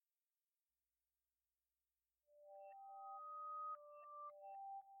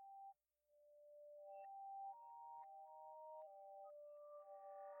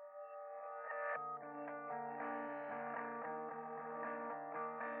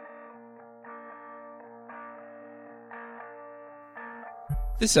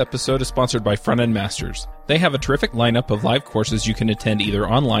This episode is sponsored by Front End Masters. They have a terrific lineup of live courses you can attend either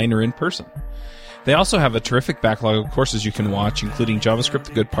online or in person. They also have a terrific backlog of courses you can watch, including JavaScript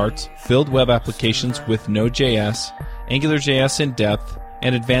the Good Parts, Build Web Applications with Node.js, AngularJS in Depth,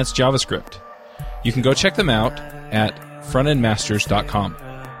 and Advanced JavaScript. You can go check them out at frontendmasters.com.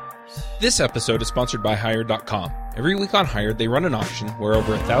 This episode is sponsored by Hired.com. Every week on Hired, they run an auction where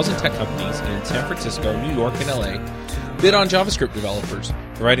over 1,000 tech companies in San Francisco, New York, and LA bid on JavaScript developers,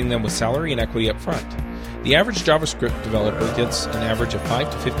 providing them with salary and equity up front. The average JavaScript developer gets an average of 5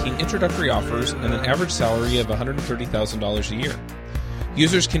 to 15 introductory offers and an average salary of $130,000 a year.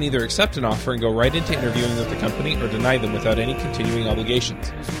 Users can either accept an offer and go right into interviewing with the company or deny them without any continuing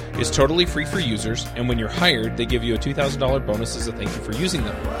obligations. It's totally free for users, and when you're hired, they give you a $2,000 bonus as a thank you for using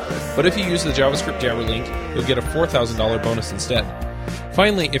them. But if you use the JavaScript Jabber link, you'll get a $4,000 bonus instead.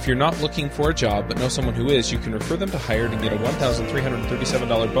 Finally, if you're not looking for a job but know someone who is, you can refer them to Hired and get a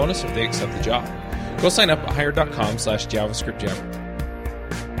 $1,337 bonus if they accept the job. Go sign up at hired.com/JavaScriptJabber.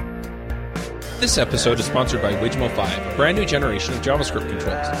 This episode is sponsored by Wijmo 5, a brand new generation of JavaScript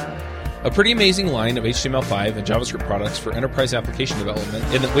controls. A pretty amazing line of HTML5 and JavaScript products for enterprise application development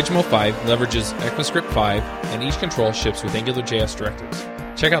in that Wijmo 5 leverages ECMAScript 5 and each control ships with AngularJS directives.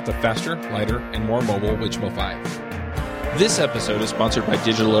 Check out the faster, lighter, and more mobile Wijmo 5. This episode is sponsored by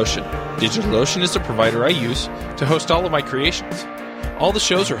DigitalOcean. DigitalOcean is the provider I use to host all of my creations. All the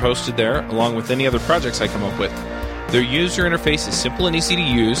shows are hosted there, along with any other projects I come up with. Their user interface is simple and easy to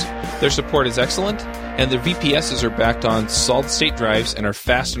use, their support is excellent, and their VPSs are backed on solid-state drives and are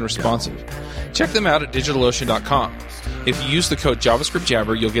fast and responsive. Check them out at DigitalOcean.com. If you use the code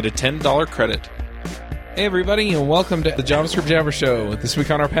JavaScriptJabber, you'll get a $10 credit. Hey everybody, and welcome to the JavaScript Jabber Show. This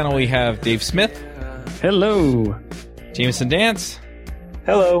week on our panel we have Dave Smith. Hello. Jameson Dance.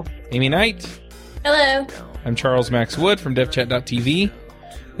 Hello. Amy Knight. Hello. I'm Charles Max Wood from DevChat.tv.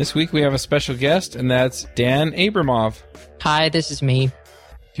 This week we have a special guest, and that's Dan Abramov. Hi, this is me. Do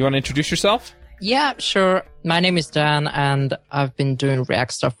you want to introduce yourself? Yeah, sure. My name is Dan, and I've been doing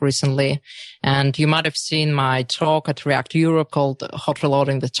React stuff recently. And you might have seen my talk at React Europe called Hot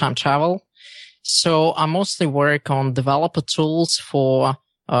Reloading with Time Travel. So I mostly work on developer tools for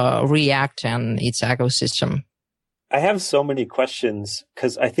React and its ecosystem. I have so many questions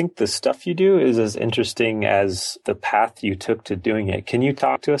because I think the stuff you do is as interesting as the path you took to doing it. Can you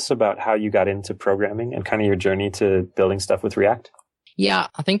talk to us about how you got into programming and kind of your journey to building stuff with React? Yeah,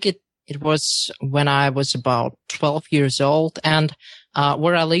 I think it was when I was about 12 years old, and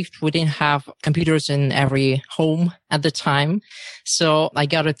where I lived, we didn't have computers in every home at the time. So I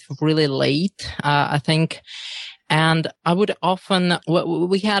got it really late, I think. And I would often,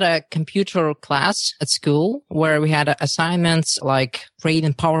 we had a computer class at school where we had assignments like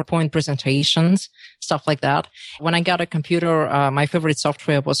creating PowerPoint presentations, stuff like that. When I got a computer, my favorite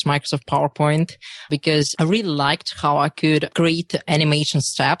software was Microsoft PowerPoint because I really liked how I could create animation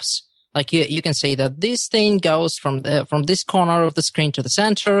steps. Like you can say that this thing goes from this corner of the screen to the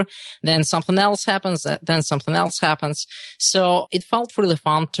center, then something else happens, then something else happens. So it felt really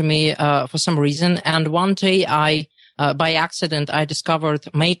fun to me, for some reason. And one day by accident, I discovered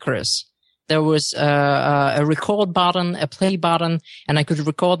Makers. There was a record button, a play button, and I could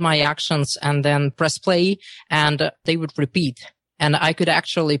record my actions and then press play and they would repeat. And I could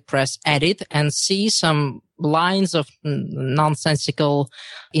actually press edit and see some lines of nonsensical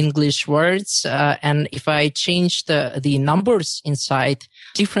English words. And if I changed the numbers inside,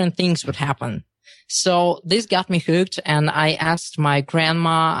 different things would happen. So this got me hooked, and I asked my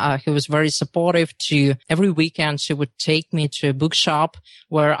grandma, who was very supportive, to every weekend she would take me to a bookshop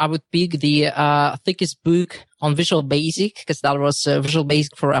where I would pick the thickest book on Visual Basic, because that was Visual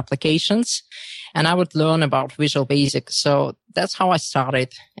Basic for applications, and I would learn about Visual Basic. So that's how I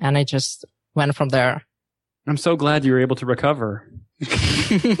started, and I just went from there. I'm so glad you were able to recover.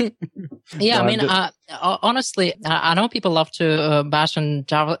 Yeah, I mean, honestly, I know people love to bash on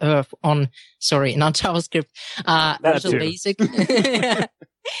Java, not JavaScript, Visual Basic.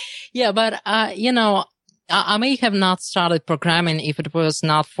 Yeah, but, I may have not started programming if it was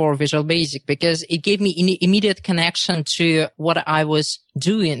not for Visual Basic, because it gave me immediate connection to what I was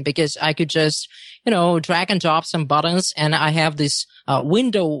doing, because I could just, drag and drop some buttons, and I have this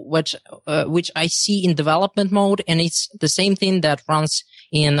window which I see in development mode, and it's the same thing that runs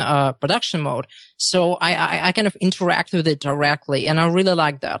in production mode. So I kind of interact with it directly, and I really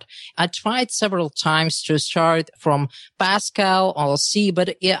like that. I tried several times to start from Pascal or C,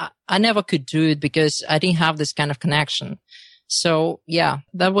 but yeah, I never could do it because I didn't have this kind of connection. So yeah,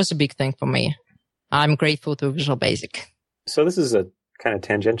 that was a big thing for me. I'm grateful to Visual Basic. So this is a kind of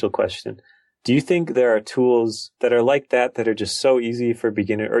tangential question. Do you think there are tools that are like that are just so easier for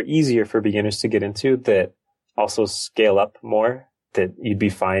beginners to get into that also scale up more that you'd be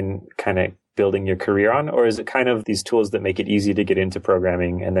fine kind of building your career on? Or is it kind of these tools that make it easy to get into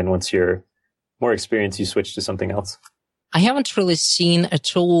programming, and then once you're more experienced, you switch to something else? I haven't really seen a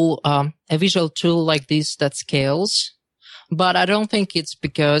tool, a visual tool like this that scales, but I don't think it's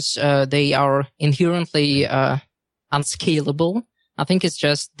because they are inherently unscalable. I think it's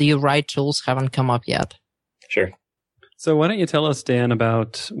just the right tools haven't come up yet. Sure. So why don't you tell us, Dan,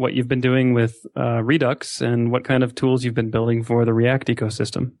 about what you've been doing with Redux and what kind of tools you've been building for the React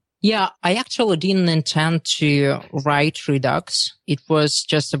ecosystem? Yeah, I actually didn't intend to write Redux. It was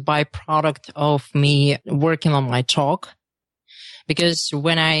just a byproduct of me working on my talk. Because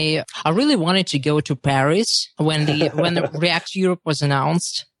when I really wanted to go to Paris when the React Europe was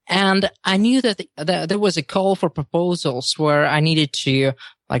announced, and I knew that there was a call for proposals where I needed to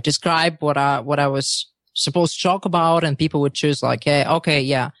like describe what I was supposed to talk about, and people would choose like, hey, okay,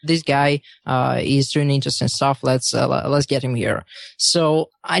 yeah, this guy is doing interesting stuff. Let's get him here.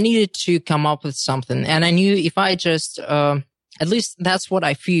 So I needed to come up with something, and I knew if I just at least that's what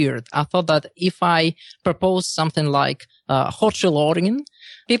I feared. I thought that if I proposed something like hot reloading,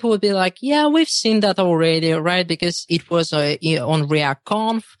 people would be like, yeah, we've seen that already, right? Because it was on React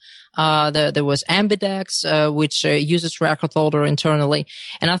Conf. There was Ambidex, which uses React Hot Loader internally.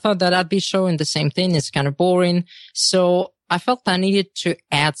 And I thought that I'd be showing the same thing. It's kind of boring. So I felt I needed to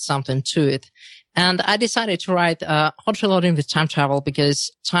add something to it. And I decided to write hot reloading with time travel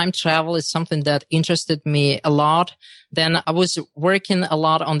because time travel is something that interested me a lot. Then I was working a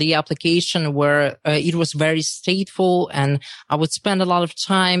lot on the application where it was very stateful, and I would spend a lot of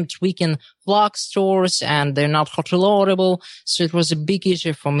time tweaking Flux stores, and they're not hot reloadable. So it was a big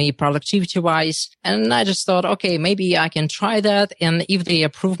issue for me productivity wise. And I just thought, okay, maybe I can try that. And if they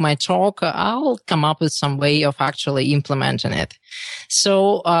approve my talk, I'll come up with some way of actually implementing it.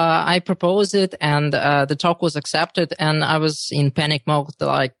 So I proposed it, and the talk was accepted, and I was in panic mode,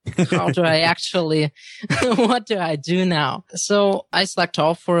 like, how do I actually, what do I do now? So I slacked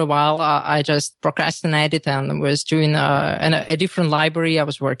off for a while. I just procrastinated and was doing a different library. I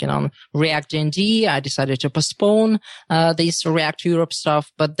was working on React.ND. I decided to postpone this React Europe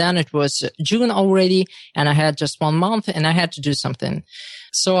stuff, but then it was June already, and I had just 1 month, and I had to do something.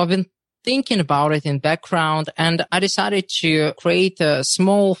 So I've been thinking about it in background, and I decided to create a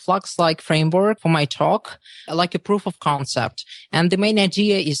small Flux-like framework for my talk, like a proof of concept. And the main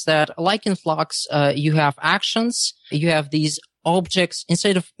idea is that, like in Flux, you have actions, you have these objects.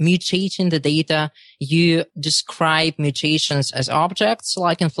 Instead of mutating the data, you describe mutations as objects,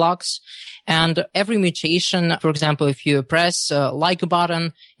 like in Flux. And every mutation, for example, if you press like a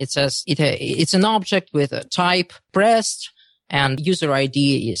button, it says it's an object with a type pressed, and user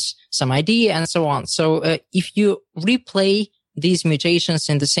ID is some ID, and so on. So if you replay these mutations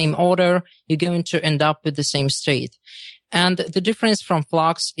in the same order, you're going to end up with the same state. And the difference from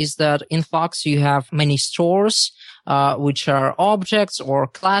Flux is that in Flux you have many stores, which are objects or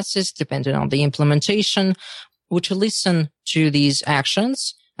classes, depending on the implementation, which listen to these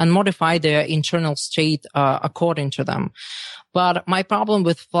actions and modify their internal state according to them. But my problem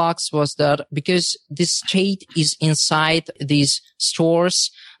with Flux was that because this state is inside these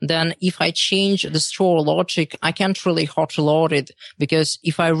stores, then if I change the store logic, I can't really hot reload it, because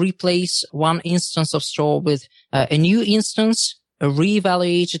if I replace one instance of store with a new instance, a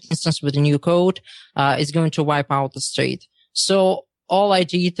reevaluated instance with a new code, it's going to wipe out the state. So all I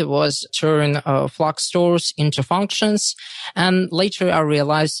did was turn Flux stores into functions, and later I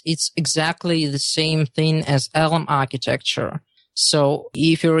realized it's exactly the same thing as Elm architecture. So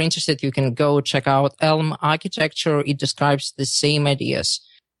if you're interested, you can go check out Elm architecture. It describes the same ideas.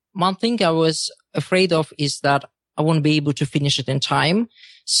 One thing I was afraid of is that I won't be able to finish it in time.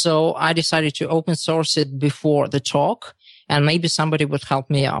 So I decided to open source it before the talk, and maybe somebody would help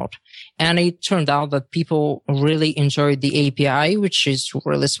me out. And it turned out that people really enjoyed the API, which is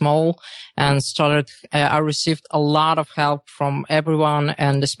really small, and I received a lot of help from everyone,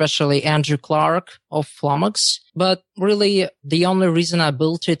 and especially Andrew Clark of Flummox. But really, the only reason I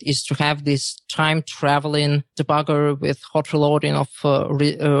built it is to have this time traveling debugger with hot reloading of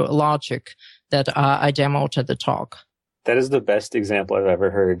logic that I demoed at the talk. That is the best example I've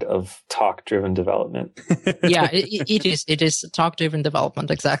ever heard of talk-driven development. Yeah, it is. It is talk-driven development,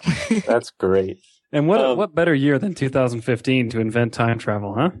 exactly. That's great. And what better year than 2015 to invent time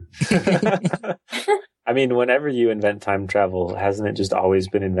travel, huh? I mean, whenever you invent time travel, hasn't it just always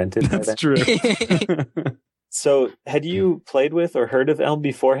been invented? That's true. So had you played with or heard of Elm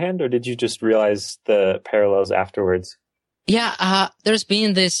beforehand, or did you just realize the parallels afterwards? Yeah, there's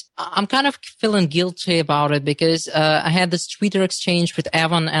been this, I'm kind of feeling guilty about it because I had this Twitter exchange with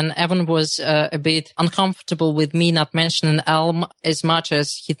Evan, and Evan was a bit uncomfortable with me not mentioning Elm as much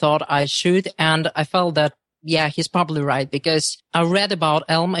as he thought I should. And I felt that, yeah, he's probably right, because I read about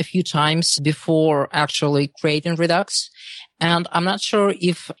Elm a few times before actually creating Redux. And I'm not sure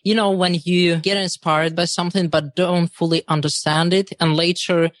if, when you get inspired by something but don't fully understand it, and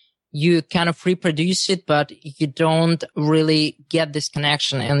later you kind of reproduce it, but you don't really get this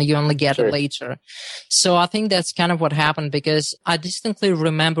connection and you only get it later. So I think that's kind of what happened, because I distinctly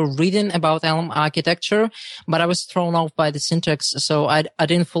remember reading about Elm architecture, but I was thrown off by the syntax. So I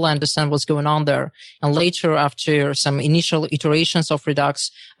didn't fully understand what's going on there. And later, after some initial iterations of Redux,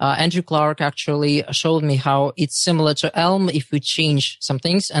 Andrew Clark actually showed me how it's similar to Elm if we change some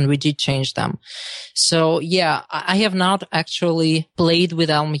things, and we did change them. So yeah, I have not actually played with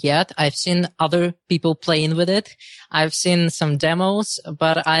Elm yet. I've seen other people playing with it. I've seen some demos,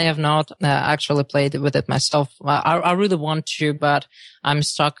 but I have not actually played with it myself. I really want to, but I'm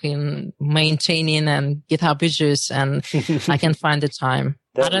stuck in maintaining and GitHub issues, and I can't find the time.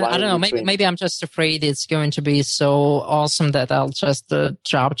 I don't know. Maybe I'm just afraid it's going to be so awesome that I'll just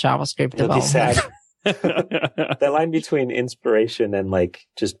drop JavaScript development. Be sad. That line between inspiration and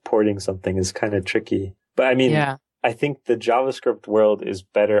just porting something is kind of tricky. But I mean, I think the JavaScript world is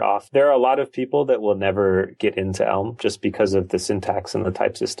better off. There are a lot of people that will never get into Elm just because of the syntax and the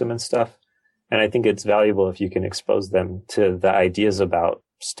type system and stuff. And I think it's valuable if you can expose them to the ideas about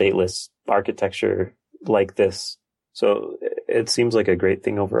stateless architecture like this. So it seems like a great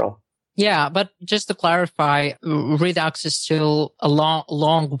thing overall. Yeah, but just to clarify, Redux is still a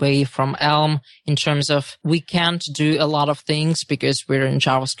long way from Elm in terms of we can't do a lot of things because we're in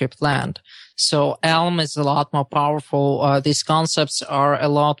JavaScript land. So Elm is a lot more powerful. These concepts are a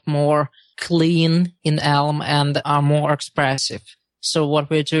lot more clean in Elm and are more expressive. So what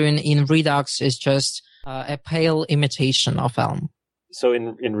we're doing in Redux is just a pale imitation of Elm. So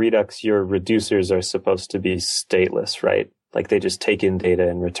in Redux, your reducers are supposed to be stateless, right? Like they just take in data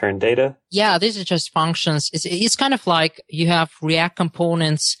and return data? Yeah, these are just functions. It's kind of like you have React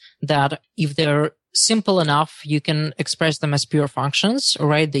components that if they're simple enough, you can express them as pure functions,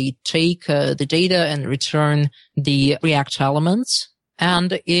 right? They take the data and return the React elements.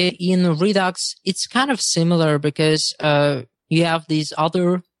 And in Redux, it's kind of similar because you have these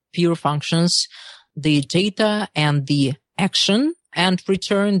other pure functions, the data and the action, and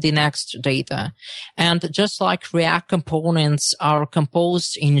return the next data. And just like React components are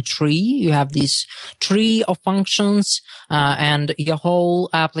composed in a tree, you have this tree of functions, and your whole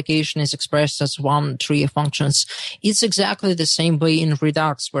application is expressed as one tree of functions. It's exactly the same way in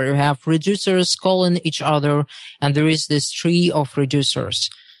Redux, where you have reducers calling each other, and there is this tree of reducers.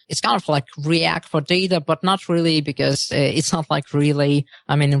 It's kind of like React for data, but not really, because it's not like Relay.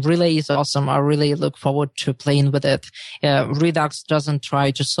 I mean, Relay is awesome. I really look forward to playing with it. Redux doesn't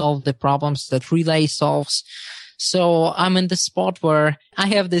try to solve the problems that Relay solves. So I'm in the spot where I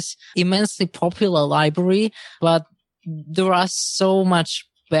have this immensely popular library, but there are so much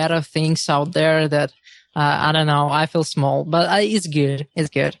better things out there that, I don't know, I feel small, but it's good. It's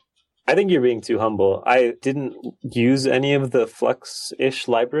good. I think you're being too humble. I didn't use any of the Flux-ish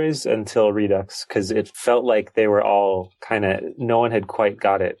libraries until Redux because it felt like they were all no one had quite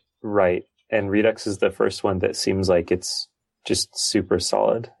got it right. And Redux is the first one that seems like it's just super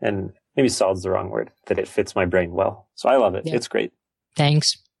solid. And maybe solid's the wrong word, that it fits my brain well. So I love it. Yeah. It's great.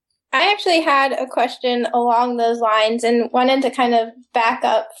 Thanks. I actually had a question along those lines and wanted to kind of back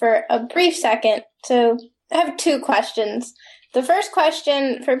up for a brief second. So I have two questions. The first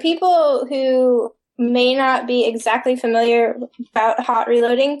question, for people who may not be exactly familiar about hot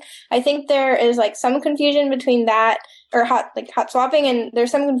reloading, I think there is some confusion between that or hot swapping, and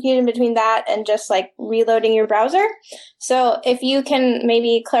there's some confusion between that and just reloading your browser. So if you can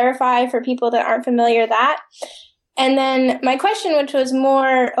maybe clarify for people that aren't familiar that. And then my question, which was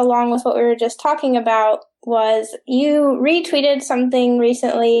more along with what we were just talking about, was you retweeted something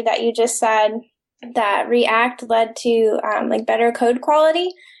recently that you just said that React led to better code quality.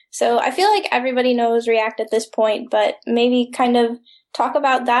 So I feel like everybody knows React at this point, but maybe kind of talk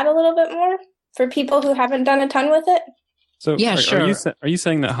about that a little bit more for people who haven't done a ton with it. So yeah, sure. Are you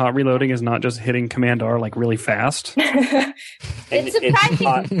saying that hot reloading is not just hitting Command R really fast? It's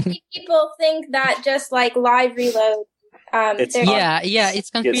surprising people think that just live reload. It's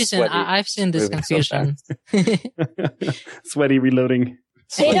confusing. I've seen this confusion. Sweaty reloading.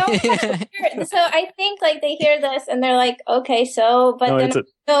 They don't hear, so I think they hear this and they're like, okay, so, but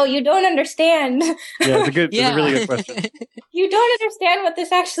no, you don't understand. Yeah, it's a really good question. You don't understand what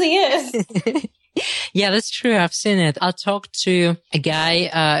this actually is. Yeah, that's true. I've seen it. I talked to a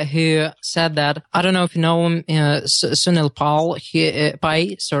guy who said that, I don't know if you know him, Sunil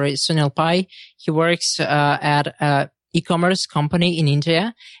Pai. He works at an e-commerce company in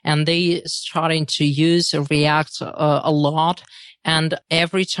India, and they starting to use React a lot. And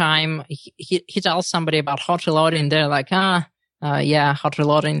every time he tells somebody about hot reloading, they're like, yeah, hot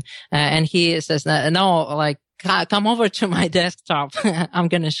reloading. And he says, no, like, come over to my desktop. I'm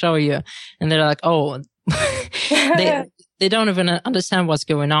going to show you. And they're like, oh, they don't even understand what's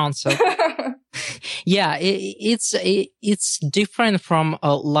going on. So yeah, it's different from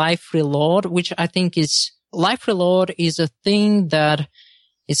a live reload, which I think is live reload is a thing that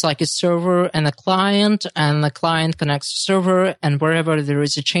it's like a server and a client, and the client connects to server, and wherever there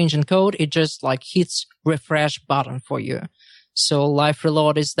is a change in code, it just like hits refresh button for you. So live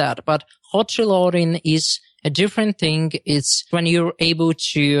reload is that. But hot reloading is a different thing. It's when you're able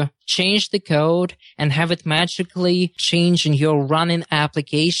to change the code and have it magically change in your running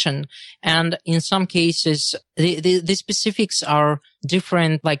application. And in some cases, the specifics are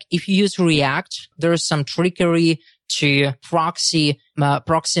different. Like if you use React, there's some trickery to proxy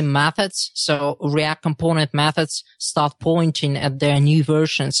methods. So React component methods start pointing at their new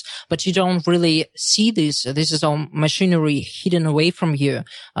versions, but you don't really see this. This is all machinery hidden away from you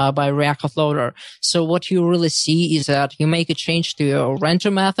by React Hot Loader. So what you really see is that you make a change to your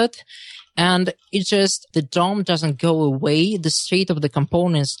render method, and it just, the DOM doesn't go away. The state of the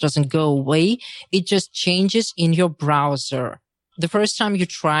components doesn't go away. It just changes in your browser. The first time you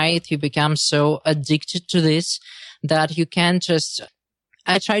try it, you become so addicted to this that you can't just,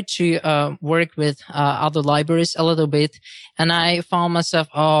 I tried to work with other libraries a little bit, and I found myself,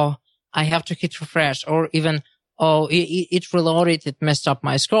 I have to hit refresh, or even, it reloaded, it messed up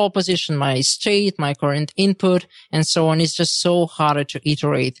my scroll position, my state, my current input, and so on. It's just so hard to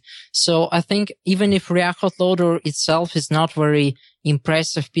iterate. So I think even if React Hot Loader itself is not very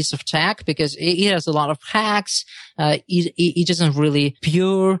impressive piece of tech, because it has a lot of hacks. It isn't really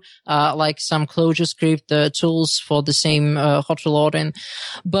pure, like some ClojureScript tools for the same hot reloading.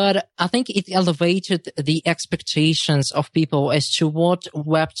 But I think it elevated the expectations of people as to what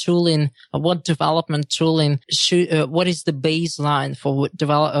web tooling, what development tooling what is the baseline for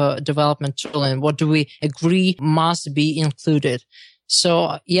development tooling? What do we agree must be included?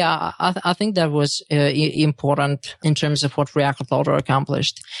 So yeah, I think that was important in terms of what React Hot Loader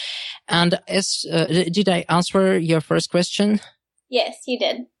accomplished. And did I answer your first question? Yes, you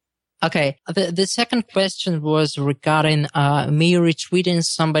did. Okay. The second question was regarding me retweeting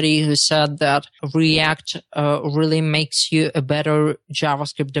somebody who said that React really makes you a better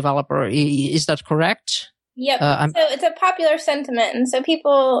JavaScript developer. Is that correct? Yep. So it's a popular sentiment. And so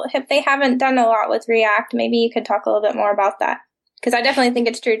people, if they haven't done a lot with React, maybe you could talk a little bit more about that. Because I definitely think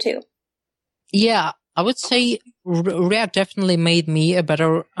it's true too. Yeah, I would say React definitely made me a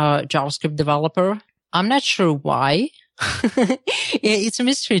better JavaScript developer. I'm not sure why. It's a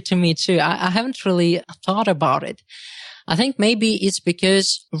mystery to me too. I haven't really thought about it. I think maybe it's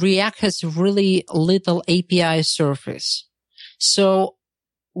because React has really little API surface. So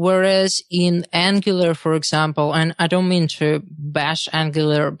whereas in Angular, for example, and I don't mean to bash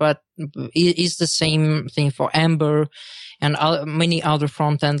Angular, but it's the same thing for Ember and many other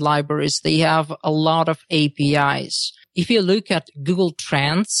front-end libraries. They have a lot of APIs. If you look at Google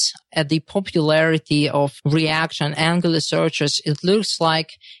Trends, at the popularity of React and Angular searches, it looks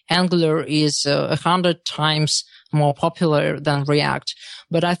like Angular is 100 times more popular than React.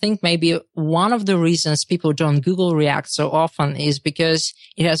 But I think maybe one of the reasons people don't Google React so often is because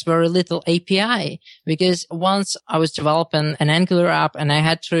it has very little API. Because once I was developing an Angular app and I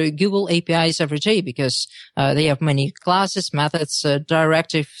had to Google APIs every day because they have many classes, methods,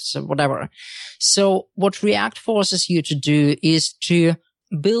 directives, whatever. So what React forces you to do is to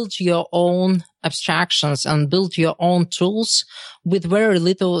build your own abstractions and build your own tools with very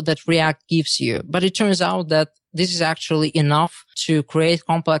little that React gives you. But it turns out that this is actually enough to create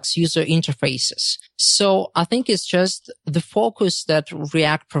complex user interfaces. So I think it's just the focus that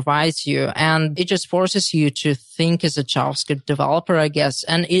React provides you, and it just forces you to think as a JavaScript developer, I guess.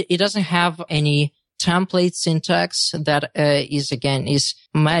 And it doesn't have any template syntax that is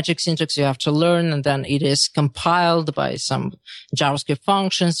magic syntax you have to learn, and then it is compiled by some JavaScript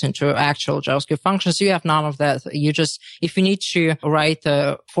functions into actual JavaScript functions. You have none of that. You just, if you need to write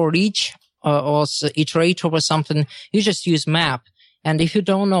for each or iterate over something, you just use map. And if you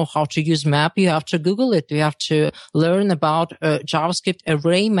don't know how to use map, you have to Google it. You have to learn about JavaScript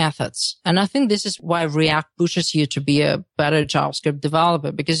array methods. And I think this is why React pushes you to be a better JavaScript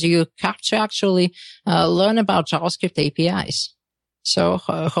developer, because you have to actually learn about JavaScript APIs. So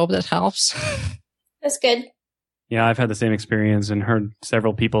I hope that helps. That's good. Yeah, I've had the same experience and heard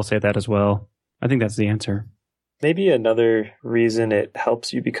several people say that as well. I think that's the answer. Maybe another reason it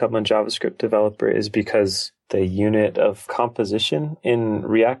helps you become a JavaScript developer is because the unit of composition in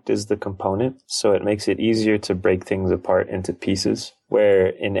React is the component. So it makes it easier to break things apart into pieces. Where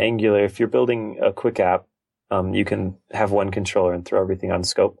in Angular, if you're building a quick app, you can have one controller and throw everything on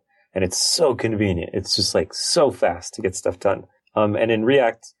scope. And it's so convenient. It's just like so fast to get stuff done. And in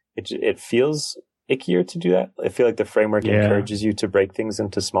React, it feels ickier to do that. I feel like the framework encourages you to break things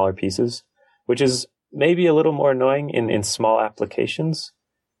into smaller pieces, which is maybe a little more annoying in small applications,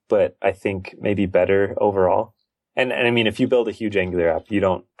 but I think maybe better overall. And I mean, if you build a huge Angular app, you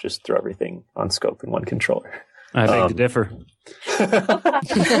don't just throw everything on scope in one controller. I beg to differ.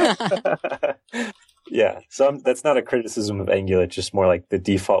 Yeah, so that's not a criticism of Angular, just more like the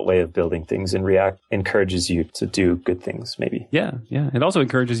default way of building things in React encourages you to do good things, maybe. Yeah. It also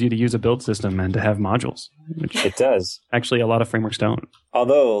encourages you to use a build system and to have modules, which it does. Actually, a lot of frameworks don't.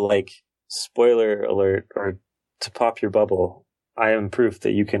 Although, like, spoiler alert, or to pop your bubble, I am proof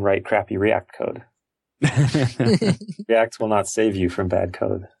that you can write crappy React code. React will not save you from bad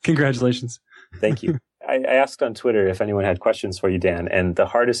code. Congratulations. Thank you. I asked on Twitter if anyone had questions for you, Dan, and the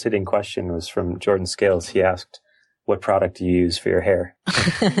hardest hitting question was from Jordan Scales. He asked, "What product do you use for your hair?"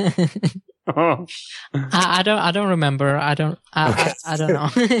 Oh. I don't remember. I don't know.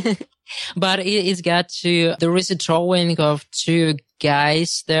 But it's got there is a drawing of two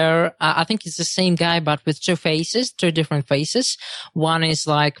guys there. I think it's the same guy, but with two different faces. One is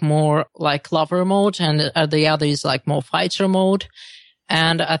like more like lover mode, and the other is like more fighter mode.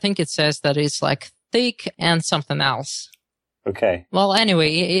 And I think it says that it's like thick and something else. Okay. Well,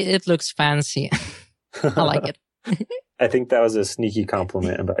 anyway, it looks fancy. I like it. I think that was a sneaky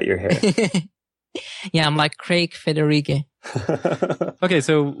compliment about your hair. Yeah, I'm like Craig Federighi. Okay,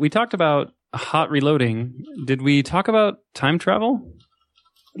 so we talked about hot reloading. Did we talk about time travel?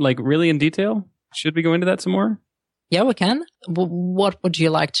 Like really in detail? Should we go into that some more? Yeah, we can. What would you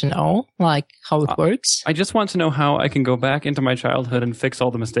like to know? Like how it works? I just want to know how I can go back into my childhood and fix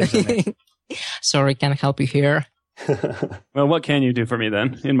all the mistakes I made. Sorry, can't help you here. Well, what can you do for me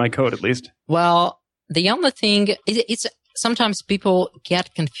then? In my code, at least. Well, the only thing, it's sometimes people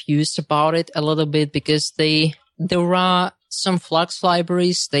get confused about it a little bit because there are some Flux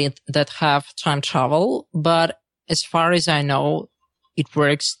libraries that have time travel, but as far as I know, it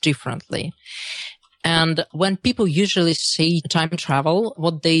works differently. And when people usually say time travel,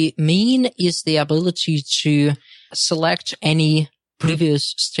 what they mean is the ability to select any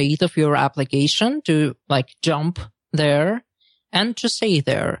previous state of your application to like jump there and to stay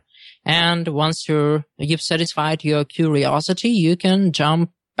there. And once you've satisfied your curiosity, you can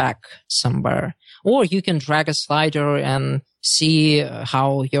jump back somewhere, or you can drag a slider and see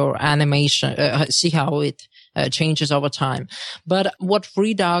how your animation, see how it changes over time. But what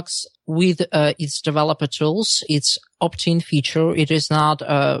Redux with its developer tools, its opt-in feature, it is not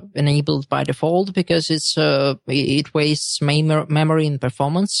enabled by default because it wastes memory and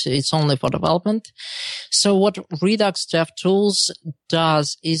performance. It's only for development. So what Redux DevTools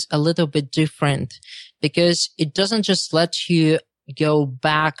does is a little bit different because it doesn't just let you go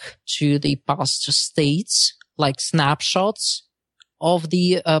back to the past states, like snapshots of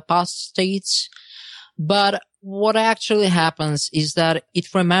the past states. But what actually happens is that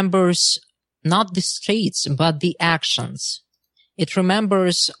it remembers not the states, but the actions. It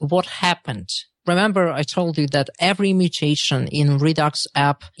remembers what happened. Remember, I told you that every mutation in Redux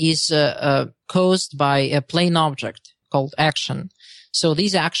app is caused by a plain object called action. So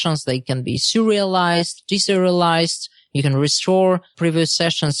these actions, they can be serialized, deserialized. You can restore previous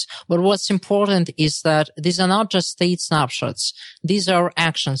sessions. But what's important is that these are not just state snapshots. These are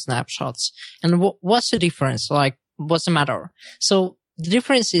action snapshots. And what's the difference? Like, what's the matter? So the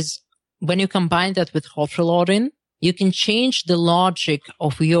difference is when you combine that with hot reloading, you can change the logic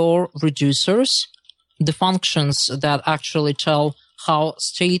of your reducers, the functions that actually tell how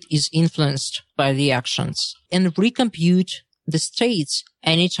state is influenced by the actions, and recompute the states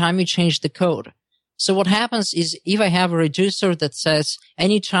anytime you change the code. So what happens is if I have a reducer that says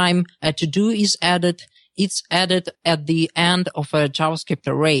anytime a to-do is added, it's added at the end of a JavaScript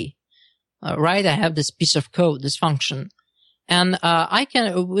array, right? I have this piece of code, this function. And I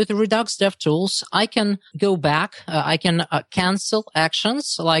can, with Redux DevTools, I can go back, I can cancel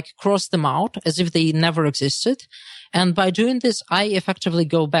actions, like cross them out as if they never existed. And by doing this, I effectively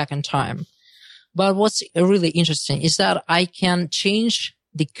go back in time. But what's really interesting is that I can change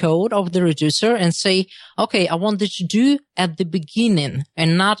the code of the reducer and say, okay, I want it to do at the beginning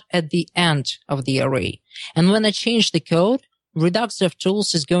and not at the end of the array. And when I change the code, Redux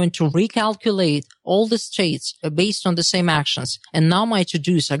DevTools is going to recalculate all the states based on the same actions. And now my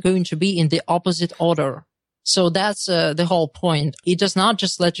to-dos are going to be in the opposite order. So that's the whole point. It does not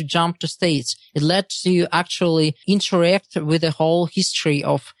just let you jump to states. It lets you actually interact with the whole history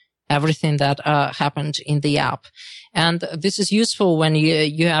of everything that happened in the app. And this is useful when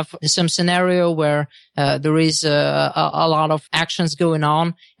you have some scenario where there is a lot of actions going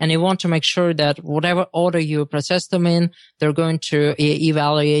on, and you want to make sure that whatever order you process them in, they're going to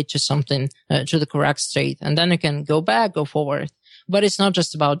evaluate to something, to the correct state. And then you can go back, go forward. But it's not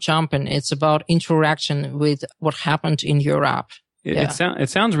just about jumping. It's about interaction with what happened in your app. It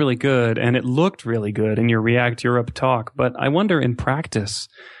sounds really good, and it looked really good in your React Europe talk. But I wonder in practice,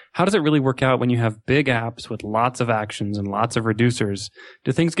 how does it really work out when you have big apps with lots of actions and lots of reducers?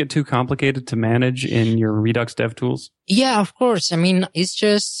 Do things get too complicated to manage in your Redux DevTools? Yeah, of course. I mean, it's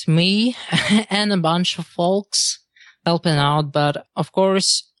just me and a bunch of folks helping out. But of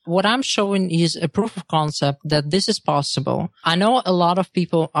course, what I'm showing is a proof of concept that this is possible. I know a lot of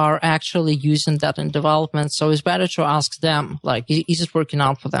people are actually using that in development, so it's better to ask them, like, is it working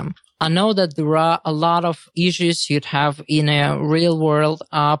out for them? I know that there are a lot of issues you'd have in a real world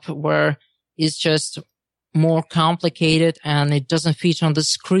app where it's just more complicated and it doesn't fit on the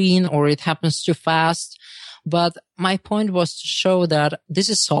screen or it happens too fast. But my point was to show that this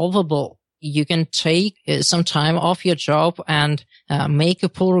is solvable. You can take some time off your job and make a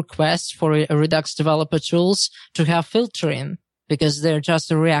pull request for a Redux developer tools to have filtering because they're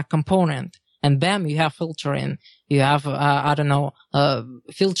just a React component. And bam, you have filtering. You have,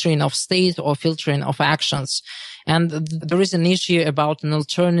 filtering of state or filtering of actions. And there is an issue about an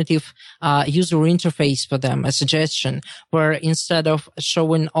alternative user interface for them, a suggestion, where instead of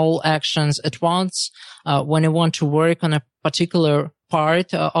showing all actions at once, when you want to work on a particular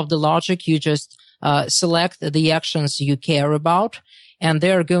part of the logic, you just select the actions you care about, and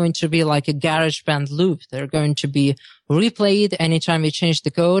they're going to be like a GarageBand loop. They're going to be replayed anytime you change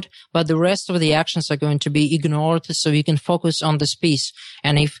the code, but the rest of the actions are going to be ignored so you can focus on this piece.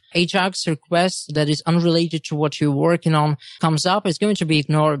 And if Ajax request that is unrelated to what you're working on comes up, it's going to be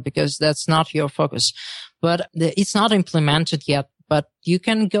ignored because that's not your focus. But it's not implemented yet. But you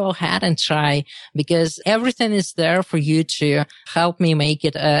can go ahead and try because everything is there for you to help me make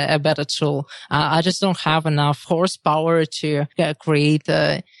it a better tool. I just don't have enough horsepower to create,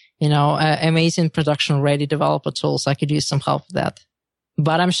 amazing production ready developer tools. I could use some help with that.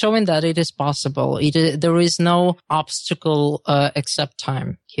 But I'm showing that it is possible. There is no obstacle except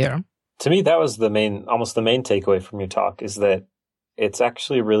time here. To me, that was almost the main takeaway from your talk is that it's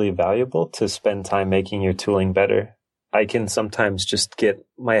actually really valuable to spend time making your tooling better. I can sometimes just get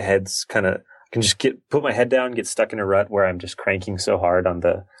my head's put my head down, get stuck in a rut where I'm just cranking so hard on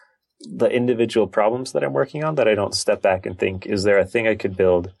the individual problems that I'm working on that I don't step back and think, is there a thing I could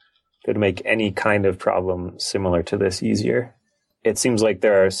build that would make any kind of problem similar to this easier? It seems like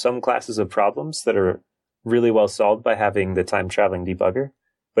there are some classes of problems that are really well solved by having the time traveling debugger,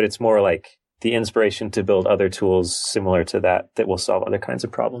 but it's more like the inspiration to build other tools similar to that will solve other kinds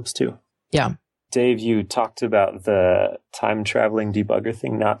of problems too. Yeah. Dave, you talked about the time traveling debugger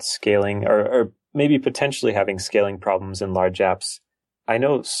thing not scaling or maybe potentially having scaling problems in large apps. I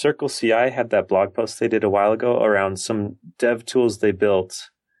know Circle CI had that blog post they did a while ago around some dev tools they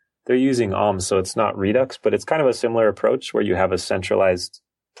built. They're using Alm, so it's not Redux, but it's kind of a similar approach where you have a centralized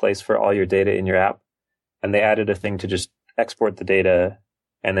place for all your data in your app. And they added a thing to just export the data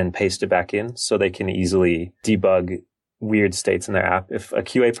and then paste it back in so they can easily debug weird states in their app. If a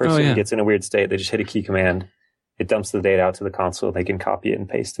QA person gets in a weird state, they just hit a key command. It dumps the data out to the console. They can copy it and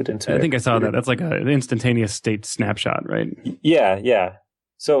paste it into I think I saw that. That's like an instantaneous state snapshot, right? Yeah.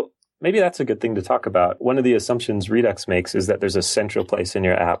 So maybe that's a good thing to talk about. One of the assumptions Redux makes is that there's a central place in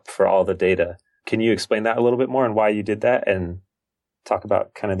your app for all the data. Can you explain that a little bit more and why you did that and talk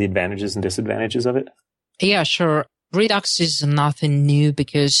about kind of the advantages and disadvantages of it? Yeah, sure. Redux is nothing new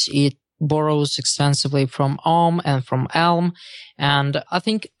because it borrows extensively from Alm and from Elm. And I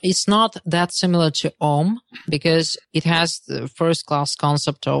think it's not that similar to Alm because it has the first class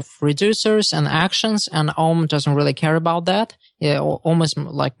concept of reducers and actions, and Alm doesn't really care about that. Yeah, almost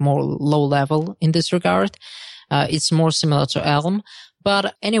like more low level in this regard. It's more similar to Elm.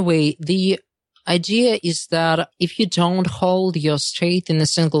 But anyway, the idea is that if you don't hold your state in a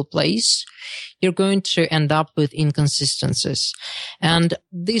single place, you're going to end up with inconsistencies. And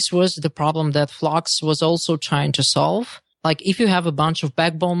this was the problem that Flux was also trying to solve. Like if you have a bunch of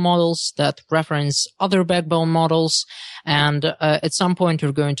backbone models that reference other backbone models, and at some point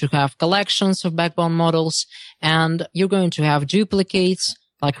you're going to have collections of backbone models, and you're going to have duplicates,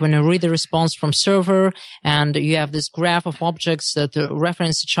 Like when you read the response from server and you have this graph of objects that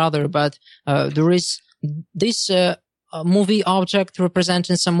reference each other, but there is this movie object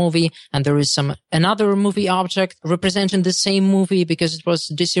representing some movie, and there is another movie object representing the same movie because it was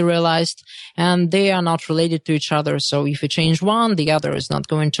deserialized, and they are not related to each other. So if you change one, the other is not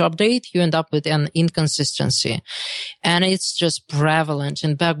going to update. You end up with an inconsistency. And it's just prevalent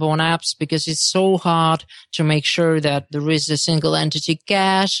in Backbone apps because it's so hard to make sure that there is a single entity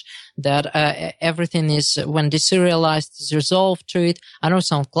cache, that everything is, when deserialized, is resolved to it. I know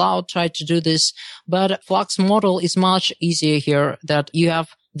some cloud tried to do this, but Flux model is much easier here, that you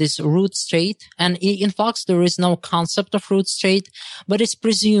have this root state. And in Flux, there is no concept of root state, but it's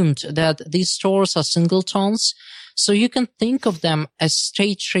presumed that these stores are singletons. So you can think of them as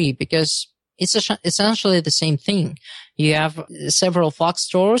state tree because it's essentially the same thing. You have several Flux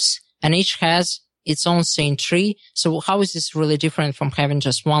stores and each has its own state tree. So how is this really different from having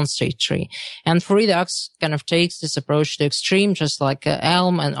just one state tree? And Redux kind of takes this approach to extreme, just like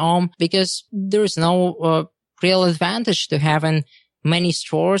Elm and Om, because there is no real advantage to having many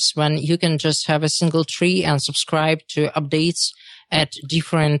stores when you can just have a single tree and subscribe to updates at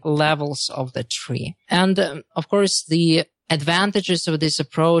different levels of the tree. And of course, the advantages of this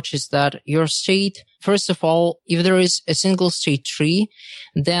approach is that your state, first of all, if there is a single state tree,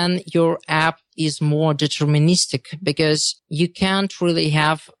 then your app is more deterministic because you can't really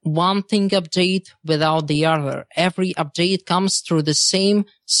have one thing update without the other. Every update comes through the same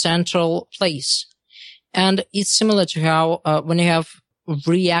central place. And it's similar to how when you have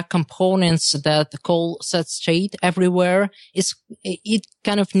React components that call set state everywhere, it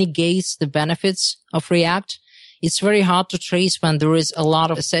kind of negates the benefits of React. It's very hard to trace when there is a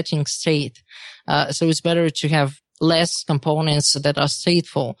lot of setting state. So it's better to have less components that are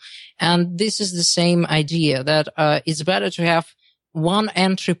stateful. And this is the same idea that it's better to have one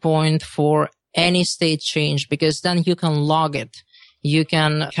entry point for any state change because then you can log it. You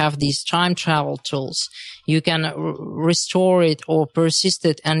can have these time travel tools. You can restore it or persist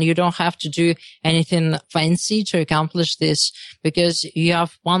it, and you don't have to do anything fancy to accomplish this because you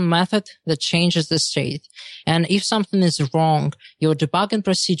have one method that changes the state. And if something is wrong, your debugging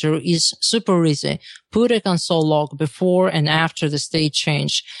procedure is super easy. Put a console log before and after the state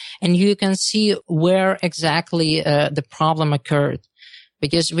change, and you can see where exactly the problem occurred.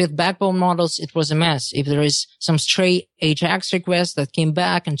 Because with Backbone models, it was a mess. If there is some stray AJAX request that came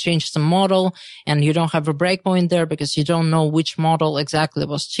back and changed the model, and you don't have a breakpoint there because you don't know which model exactly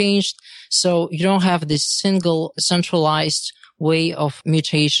was changed, so you don't have this single centralized way of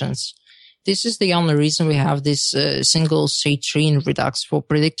mutations. This is the only reason we have this single state tree in Redux for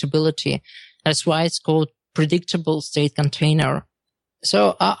predictability. That's why it's called predictable state container.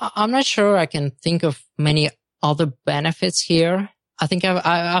 So I'm not sure I can think of many other benefits here. I think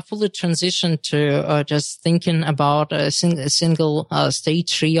I fully transitioned to just thinking about a single state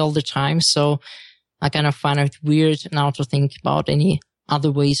tree all the time. So I kind of find it weird now to think about any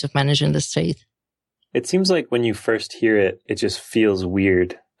other ways of managing the state. It seems like when you first hear it, it just feels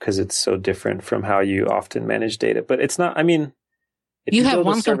weird because it's so different from how you often manage data. But it's not, I mean, if you have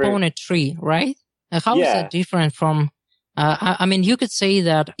one component tree, right? How is that different from, I mean, you could say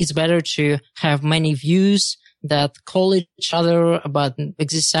that it's better to have many views that call each other but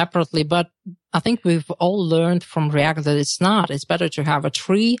exist separately. But I think we've all learned from React that it's not. It's better to have a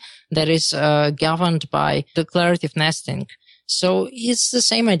tree that is governed by declarative nesting. So it's the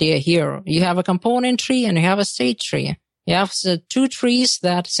same idea here. You have a component tree and you have a state tree. You have two trees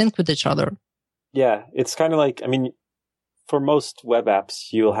that sync with each other. Yeah, it's kind of like, I mean, for most web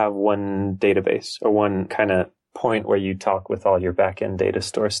apps, you'll have one database or one kind of point where you talk with all your backend data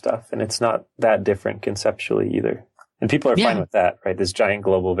store stuff. And it's not that different conceptually either. And people are fine with that, right? This giant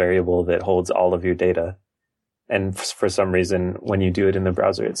global variable that holds all of your data. And for some reason, when you do it in the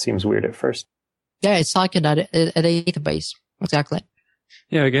browser, it seems weird at first. Yeah, it's like a database. Exactly.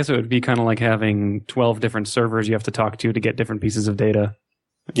 Yeah, I guess it would be kind of like having 12 different servers you have to talk to get different pieces of data.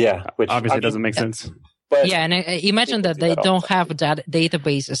 Yeah. Which obviously doesn't make sense. But yeah, and imagine that they don't have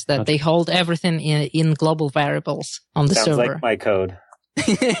databases, that they hold everything in global variables on the server. Sounds like my code.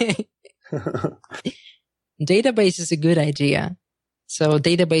 Database is a good idea. So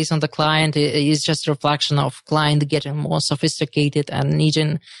database on the client is just a reflection of client getting more sophisticated and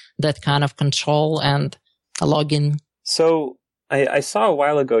needing that kind of control and a login. So I saw a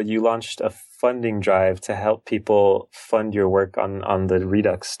while ago you launched a funding drive to help people fund your work on the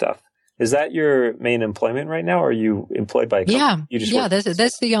Redux stuff. Is that your main employment right now, or are you employed by a company?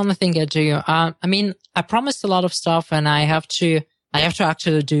 That's the only thing I do. I mean, I promised a lot of stuff and I have to I have to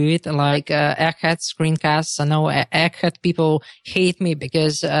actually do it, like Egghead screencasts. I know Egghead people hate me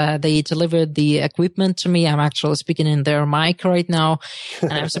because they delivered the equipment to me. I'm actually speaking in their mic right now,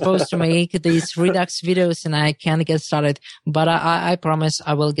 and I'm supposed to make these Redux videos, and I can't get started. But I promise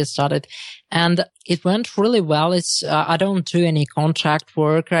I will get started. And it went really well. It's I don't do any contract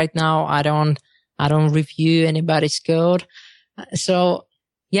work right now. I don't review anybody's code. So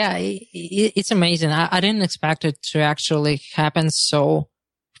yeah, it's amazing. I didn't expect it to actually happen so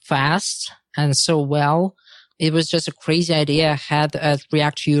fast and so well. It was just a crazy idea I had at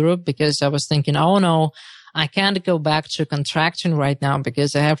React Europe because I was thinking, oh no, I can't go back to contracting right now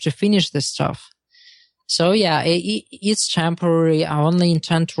because I have to finish this stuff. So yeah, it's temporary. I only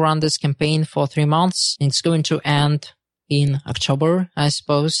intend to run this campaign for 3 months. It's going to end in October, I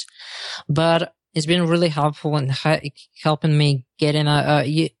suppose. But it's been really helpful in helping me get in I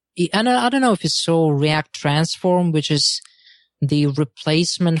don't know if it's so React Transform, which is the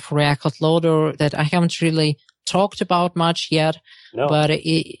replacement for React Loader that I haven't really talked about much yet. No. But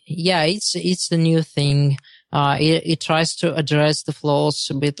it's the new thing. It tries to address the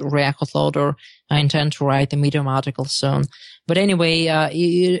flaws with React Loader. I intend to write a Medium article soon. But anyway,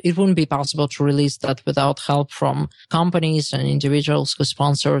 it wouldn't be possible to release that without help from companies and individuals who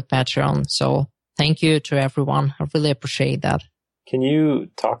sponsored Patreon. So thank you to everyone. I really appreciate that. Can you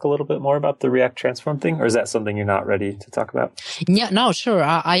talk a little bit more about the React Transform thing, or is that something you're not ready to talk about? Yeah, no, sure.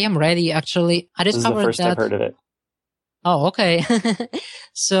 I am ready, actually. I discovered that. This is the first I've heard of it. Oh, okay.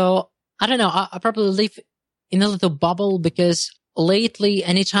 So, I don't know. I probably live in a little bubble because lately,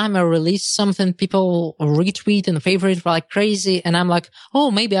 anytime I release something, people retweet and favorite like crazy. And I'm like,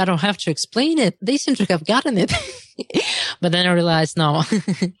 oh, maybe I don't have to explain it. They seem to have gotten it. But then I realized, no,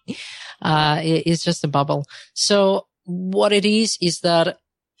 it's just a bubble. So what it is that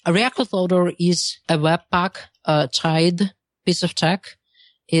a React Loader is a Webpack tied piece of tech.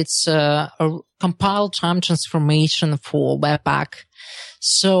 It's a compiled time transformation for Webpack.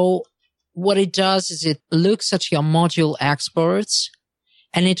 So what it does is it looks at your module exports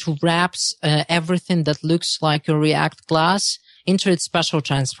and it wraps everything that looks like a React class into its special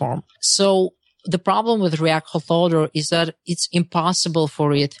transform. So the problem with React Loader is that it's impossible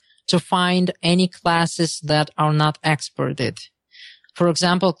for it to find any classes that are not exported. For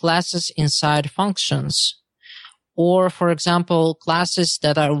example, classes inside functions. Or, for example, classes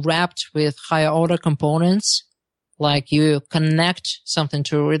that are wrapped with higher order components, like you connect something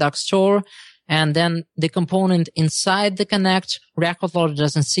to a Redux store, and then the component inside the connect, React Loader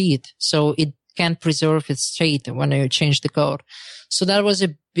doesn't see it. So it can't preserve its state when you change the code. So that was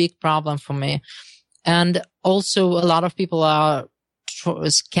a big problem for me. And also, a lot of people are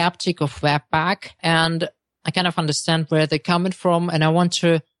skeptic of Webpack, and I kind of understand where they're coming from. And I want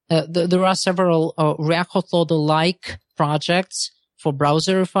to, there are several React Loader-like projects for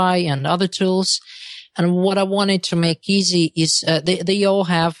Browserify and other tools. And what I wanted to make easy is they all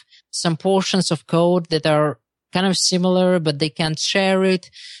have some portions of code that are kind of similar, but they can't share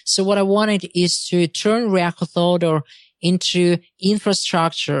it. So what I wanted is to turn React Loader into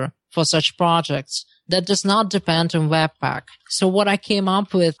infrastructure for such projects that does not depend on Webpack. So what I came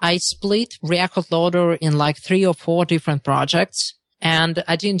up with, I split React Loader in like 3 or 4 different projects. And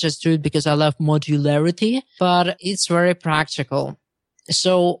I didn't just do it because I love modularity, but it's very practical.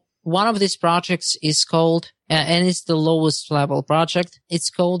 So one of these projects is called, and it's the lowest level project, it's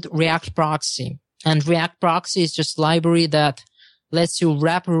called React Proxy. And React Proxy is just a library that lets you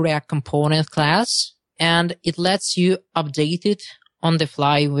wrap a React component class, and it lets you update it on the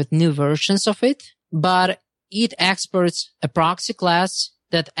fly with new versions of it. But it exports a proxy class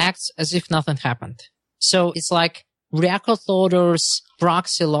that acts as if nothing happened. So it's like React Loader's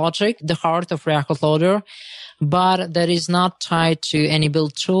proxy logic, the heart of React Loader, but that is not tied to any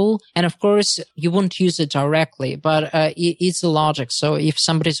build tool. And of course, you wouldn't use it directly, but it's the logic. So if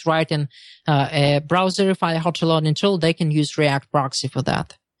somebody's writing a Browserify how to load in tool, they can use React Proxy for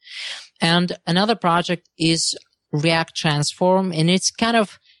that. And another project is React Transform, and it's kind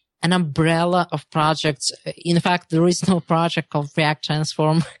of an umbrella of projects. In fact, there is no project called React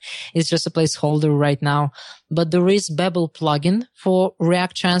Transform. It's just a placeholder right now. But there is Babel plugin for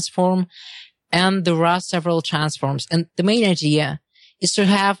React Transform, and there are several transforms. And the main idea is to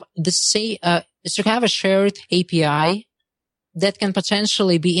have a shared API that can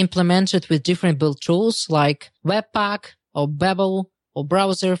potentially be implemented with different build tools like Webpack or Babel or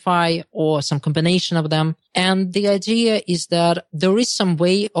Browserify or some combination of them. And the idea is that there is some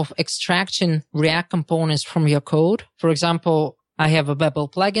way of extracting React components from your code. For example, I have a Babel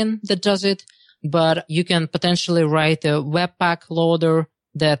plugin that does it, but you can potentially write a Webpack loader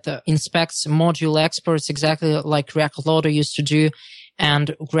that inspects module exports exactly like React Loader used to do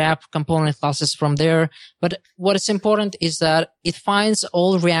and grab component classes from there. But what is important is that it finds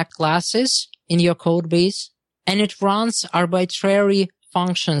all React classes in your code base and it runs arbitrary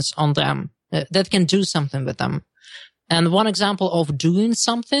functions on them that can do something with them. And one example of doing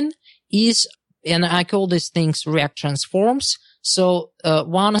something is, and I call these things React transforms. So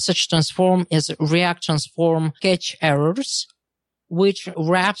one such transform is React transform catch errors, which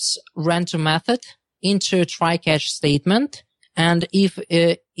wraps random method into a try catch statement. And if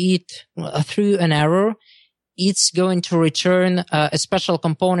it through an error, it's going to return a special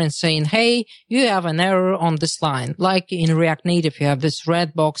component saying, hey, you have an error on this line. Like in React Native, you have this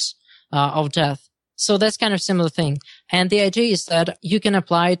red box of death. So that's kind of similar thing. And the idea is that you can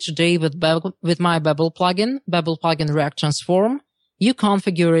apply it today with my Babel plugin React Transform. You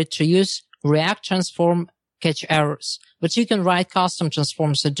configure it to use React Transform catch errors, but you can write custom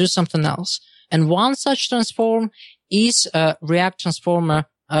transforms that do something else. And one such transform is React Transform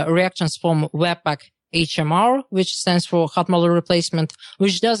Webpack HMR, which stands for hot model replacement,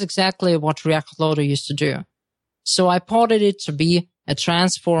 which does exactly what React Loader used to do. So I ported it to be a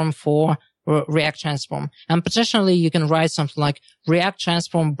transform for React Transform. And potentially you can write something like React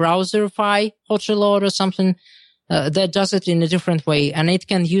Transform Browserify hot reload or something that does it in a different way. And it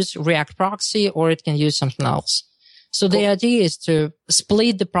can use React Proxy or it can use something else. So the idea is to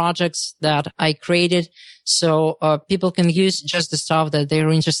split the projects that I created so people can use just the stuff that they're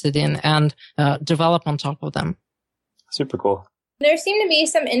interested in and develop on top of them. Super cool. There seemed to be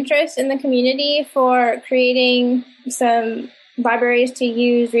some interest in the community for creating some libraries to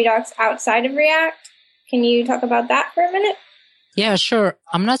use Redux outside of React. Can you talk about that for a minute? Yeah, sure.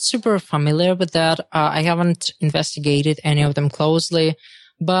 I'm not super familiar with that. I haven't investigated any of them closely,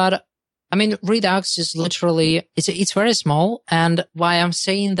 but I mean, Redux is literally, it's very small. And why I'm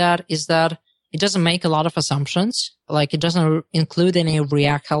saying that is that it doesn't make a lot of assumptions. Like it doesn't include any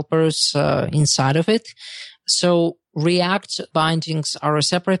React helpers inside of it. So React bindings are a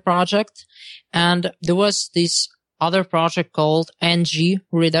separate project. And there was this other project called NG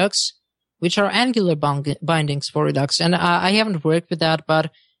Redux, which are Angular bindings for Redux. And I haven't worked with that,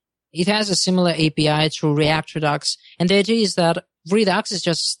 but it has a similar API to React Redux. And the idea is that Redux is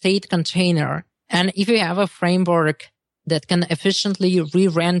just a state container. And if you have a framework that can efficiently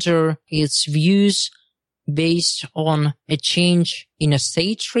re-render its views based on a change in a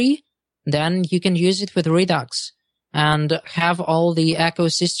state tree, then you can use it with Redux and have all the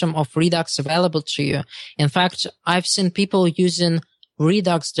ecosystem of Redux available to you. In fact, I've seen people using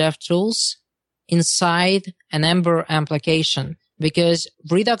Redux DevTools inside an Ember application because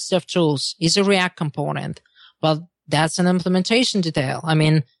Redux DevTools is a React component, but that's an implementation detail. I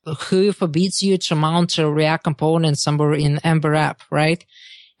mean, who forbids you to mount a React component somewhere in Ember app, right?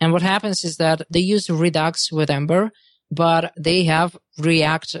 And what happens is that they use Redux with Ember, but they have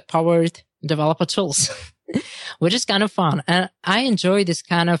React-powered developer tools, which is kind of fun. And I enjoy this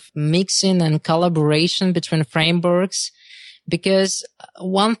kind of mixing and collaboration between frameworks because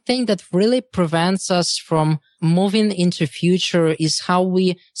one thing that really prevents us from moving into future is how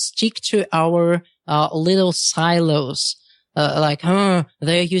we stick to our little silos, they're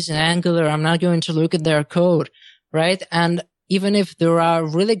using Angular. I'm not going to look at their code, right? And even if there are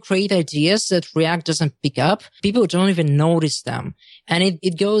really great ideas that React doesn't pick up, people don't even notice them. And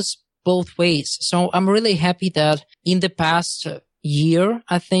it goes both ways. So I'm really happy that in the past year,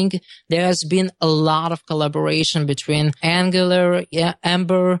 I think there has been a lot of collaboration between Angular,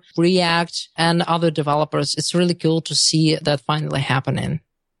 Ember, React, and other developers. It's really cool to see that finally happening.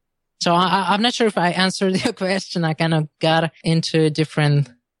 So I'm not sure if I answered your question. I kind of got into a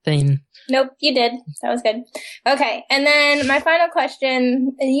different thing. Nope, you did. That was good. Okay. And then my final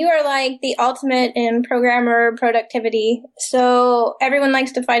question, you are like the ultimate in programmer productivity. So everyone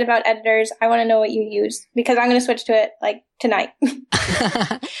likes to fight about editors. I want to know what you use because I'm going to switch to it like tonight.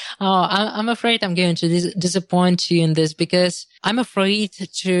 I'm afraid I'm going to disappoint you in this because I'm afraid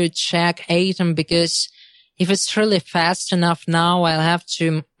to check Atom because if it's really fast enough now, I'll have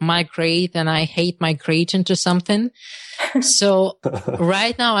to migrate and I hate migrating to something. So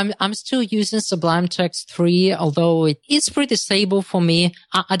right now I'm still using Sublime Text 3, although it's pretty stable for me.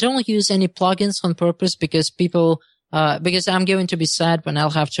 I don't use any plugins on purpose because because I'm going to be sad when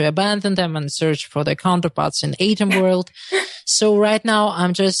I'll have to abandon them and search for their counterparts in Atom world. So right now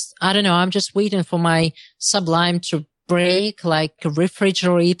I'm just waiting for my Sublime to break like a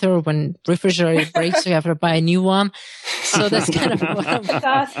refrigerator. When refrigerator breaks, you have to buy a new one. So that's kind of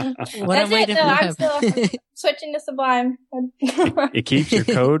what I'm waiting for. I'm still switching to Sublime. It keeps your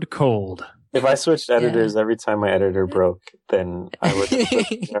code cold. If I switched editors every time my editor broke, then I would have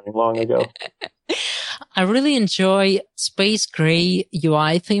quit very long ago. I really enjoy Space Gray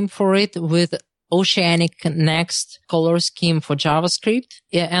UI theme for it with Oceanic Next color scheme for JavaScript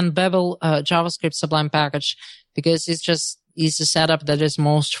and Bevel JavaScript Sublime package, because it's a setup that is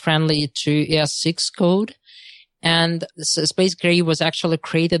most friendly to ES6 code. And Space Gray was actually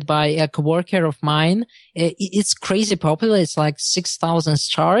created by a coworker of mine. It's crazy popular. It's like 6,000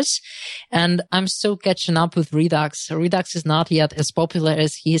 stars. And I'm still catching up with Redux. Redux is not yet as popular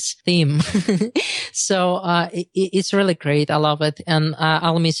as his theme. So, it's really great. I love it. And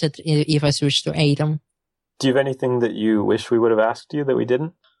I'll miss it if I switch to Atom. Do you have anything that you wish we would have asked you that we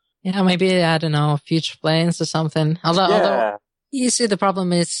didn't? Yeah, maybe, I don't know, future plans or something. Although you see, the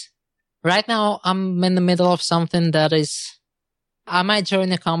problem is, right now, I'm in the middle of something that is, I might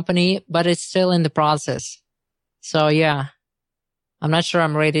join a company, but it's still in the process. So yeah, I'm not sure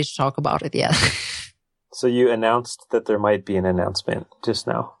I'm ready to talk about it yet. So you announced that there might be an announcement just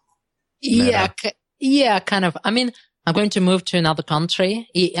now. Yeah, kind of. I mean, I'm going to move to another country.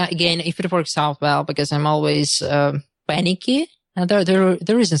 Again, if it works out well, because I'm always panicky.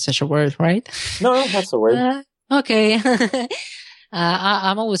 There isn't such a word, right? No, that's a word. Okay.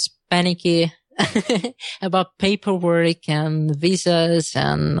 I'm always panicky about paperwork and visas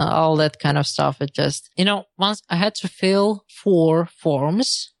and all that kind of stuff. It just, once I had to fill 4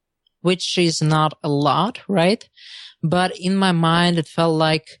 forms, which is not a lot, right? But in my mind, it felt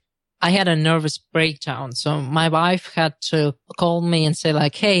like I had a nervous breakdown. So my wife had to call me and say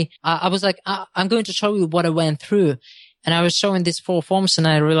like, hey, I was like, I'm going to show you what I went through. And I was showing these 4 forms and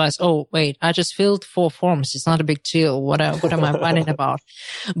I realized, oh, wait, I just filled 4 forms. It's not a big deal. What am I writing about?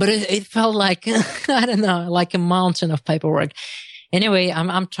 But it felt like, I don't know, like a mountain of paperwork. Anyway,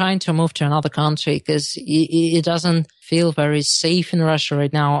 I'm trying to move to another country because it doesn't feel very safe in Russia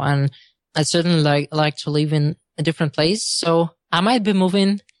right now. And I certainly like to live in a different place. So I might be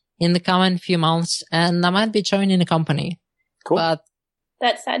moving in the coming few months and I might be joining a company. Cool. But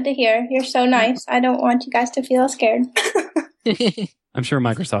that's sad to hear. You're so nice. I don't want you guys to feel scared. I'm sure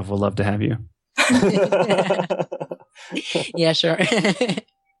Microsoft will love to have you. Yeah, sure.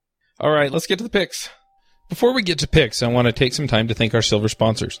 All right, let's get to the picks. Before we get to picks, I want to take some time to thank our silver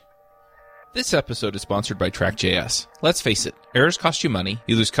sponsors. This episode is sponsored by Track.js. Let's face it, errors cost you money,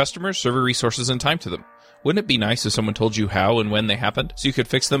 you lose customers, server resources, and time to them. Wouldn't it be nice if someone told you how and when they happened, so you could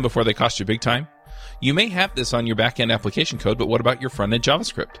fix them before they cost you big time? You may have this on your back-end application code, but what about your front-end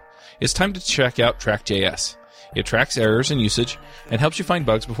JavaScript? It's time to check out Track.js. It tracks errors and usage and helps you find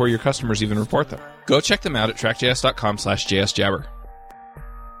bugs before your customers even report them. Go check them out at trackjs.com/jsjabber.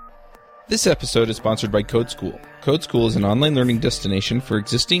 This episode is sponsored by Code School. Code School is an online learning destination for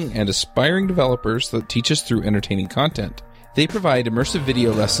existing and aspiring developers that teaches through entertaining content. They provide immersive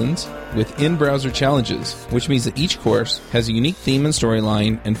video lessons with in-browser challenges, which means that each course has a unique theme and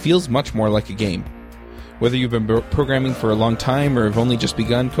storyline and feels much more like a game. Whether you've been programming for a long time or have only just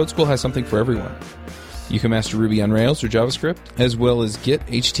begun, Code School has something for everyone. You can master Ruby on Rails or JavaScript, as well as Git,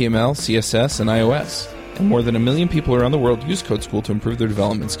 HTML, CSS, and iOS. And more than 1 million people around the world use Code School to improve their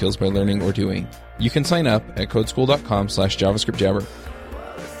development skills by learning or doing. You can sign up at codeschool.com/JavaScriptJabber.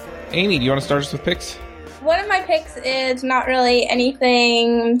 Amy, do you want to start us with picks? One of my picks is not really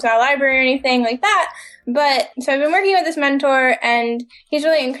anything to my library or anything like that. But so I've been working with this mentor and he's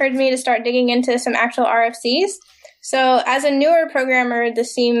really encouraged me to start digging into some actual RFCs. So as a newer programmer,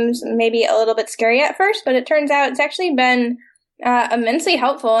 this seems maybe a little bit scary at first, but it turns out it's actually been immensely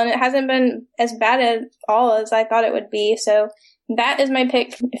helpful and it hasn't been as bad at all as I thought it would be. So that is my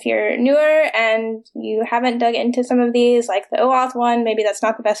pick. If you're newer and you haven't dug into some of these, like the OAuth one, maybe that's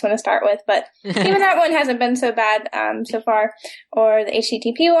not the best one to start with, but even that one hasn't been so bad so far. Or the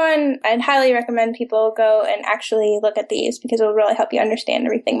HTTP one, I'd highly recommend people go and actually look at these because it will really help you understand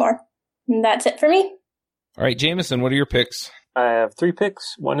everything more. And that's it for me. All right, Jameson, what are your picks? I have 3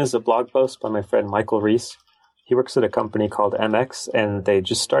 picks. One is a blog post by my friend Michael Reese. He works at a company called MX, and they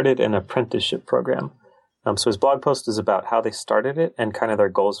just started an apprenticeship program. So his blog post is about how they started it and kind of their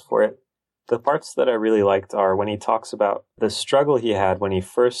goals for it. The parts that I really liked are when he talks about the struggle he had when he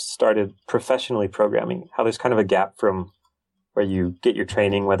first started professionally programming, how there's kind of a gap from where you get your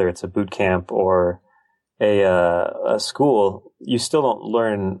training, whether it's a boot camp or a school, you still don't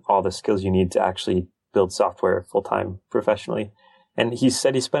learn all the skills you need to actually build software full-time professionally. And he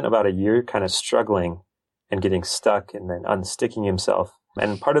said he spent about a year kind of struggling and getting stuck and then unsticking himself.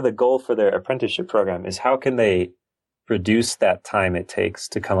 And part of the goal for their apprenticeship program is how can they reduce that time it takes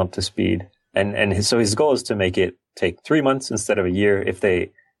to come up to speed. So his goal is to make it take 3 months instead of a year if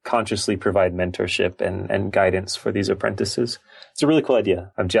they consciously provide mentorship and guidance for these apprentices. It's a really cool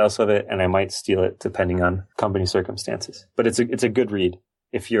idea. I'm jealous of it, and I might steal it depending on company circumstances. But it's a good read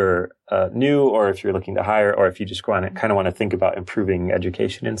if you're new, or if you're looking to hire, or if you just kind of want to think about improving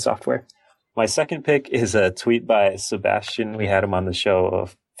education in software. My second pick is a tweet by Sebastian. We had him on the show a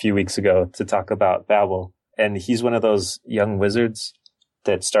few weeks ago to talk about Babel. And he's one of those young wizards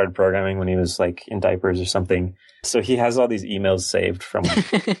that started programming when he was like in diapers or something. So he has all these emails saved from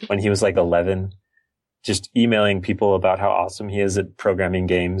when he was like 11, just emailing people about how awesome he is at programming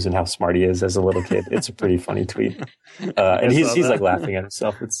games and how smart he is as a little kid. It's a pretty funny tweet. And he's like laughing at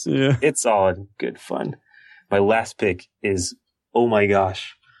himself. It's all in good fun. My last pick is, oh my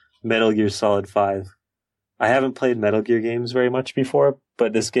gosh, Metal Gear Solid 5. I haven't played Metal Gear games very much before,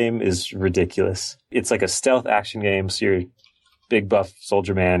 but this game is ridiculous. It's like a stealth action game, so you're big buff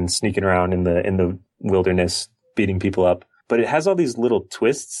soldier man sneaking around in the wilderness, beating people up. But it has all these little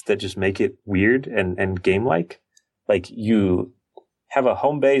twists that just make it weird and game-like. Like, you have a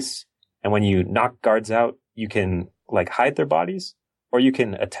home base, and when you knock guards out, you can like hide their bodies, or you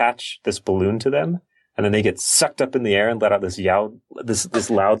can attach this balloon to them, and then they get sucked up in the air and let out this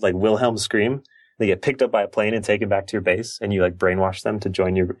loud like Wilhelm scream. They get picked up by a plane and taken back to your base, and you like brainwash them to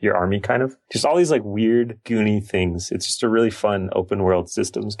join your army, kind of. Just all these like weird, goony things. It's just a really fun open world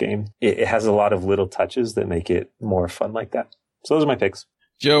systems game. It has a lot of little touches that make it more fun like that. So those are my picks.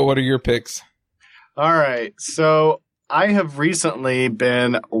 Joe, what are your picks? All right. So I have recently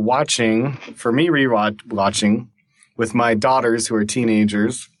been watching with my daughters who are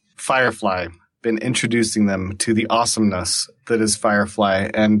teenagers, Firefly. Been introducing them to the awesomeness that is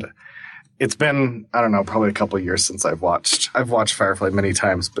Firefly. And it's been, I don't know, probably a couple of years since I've watched Firefly many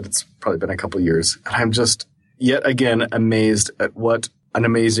times, but it's probably been a couple of years. And I'm just yet again amazed at what an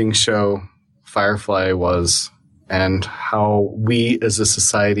amazing show Firefly was, and how we as a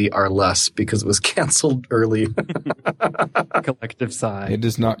society are less because it was canceled early. Collective sigh. It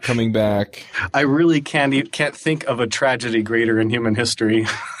is not coming back. I really can't think of a tragedy greater in human history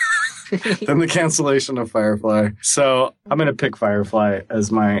than the cancellation of Firefly. So I'm going to pick Firefly as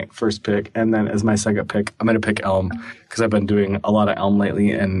my first pick. And then as my second pick, I'm going to pick Elm, because I've been doing a lot of Elm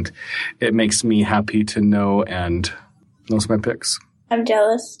lately, and it makes me happy to know. And those are my picks. I'm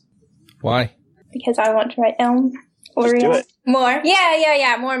jealous. Why? Because I want to write Elm. Just do it. More.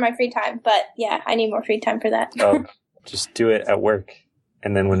 Yeah. More in my free time. But yeah, I need more free time for that. Just do it at work.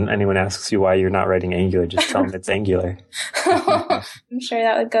 And then when anyone asks you why you're not writing Angular, just tell them it's Angular. I'm sure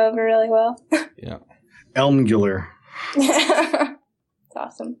that would go over really well. Yeah. Elmgular. It's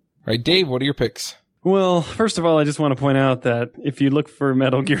awesome. All right, Dave, what are your picks? Well, first of all, I just want to point out that if you look for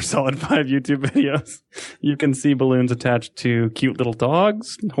Metal Gear Solid 5 YouTube videos, you can see balloons attached to cute little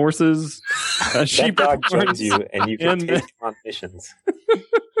dogs, horses, sheep. That dog joins you, and you can take him on missions.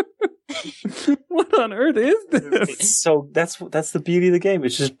 What on earth is this? It's so that's the beauty of the game.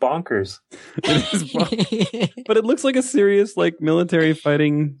 It's just bonkers. It is but it looks like a serious like military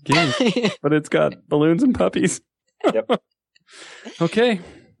fighting game. But it's got balloons and puppies. Yep. Okay.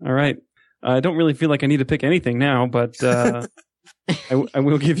 All right. I don't really feel like I need to pick anything now, but I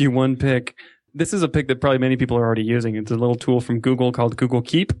will give you one pick. This is a pick that probably many people are already using. It's a little tool from Google called Google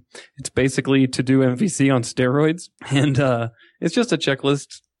Keep. It's basically to do MVC on steroids. And it's just a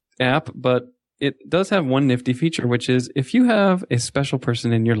checklist app, but it does have one nifty feature, which is if you have a special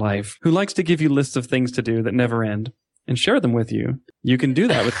person in your life who likes to give you lists of things to do that never end and share them with you, you can do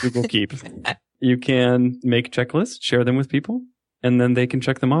that with Google Keep. You can make checklists, share them with people, and then they can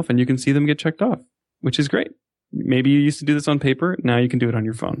check them off and you can see them get checked off, which is great. Maybe you used to do this on paper. Now you can do it on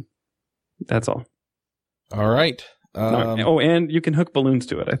your phone. That's all. All right. And you can hook balloons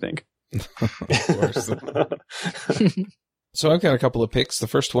to it, I think. Of course. So I've got a couple of picks. The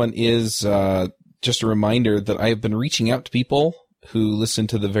first one is just a reminder that I have been reaching out to people who listen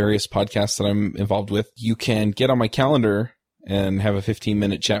to the various podcasts that I'm involved with. You can get on my calendar and have a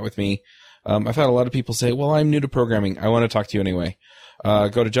 15-minute chat with me. I've had a lot of people say, well, I'm new to programming. I want to talk to you anyway. Go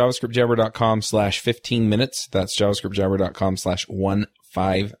to javascriptjabber.com/15 minutes. That's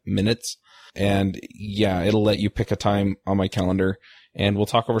javascriptjabber.com/15 minutes. And yeah, it'll let you pick a time on my calendar and we'll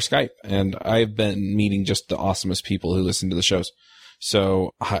talk over Skype. And I've been meeting just the awesomest people who listen to the shows.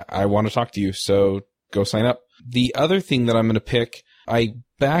 So I want to talk to you. So go sign up. The other thing that I'm going to pick, I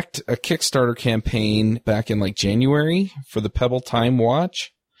backed a Kickstarter campaign back in like January for the Pebble Time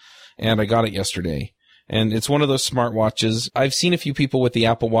Watch. And I got it yesterday. And it's one of those smartwatches. I've seen a few people with the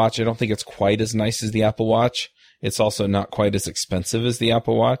Apple Watch. I don't think it's quite as nice as the Apple Watch. It's also not quite as expensive as the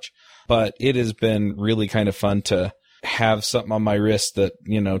Apple Watch. But it has been really kind of fun to have something on my wrist that,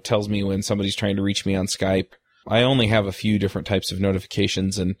 you know, tells me when somebody's trying to reach me on Skype I only have a few different types of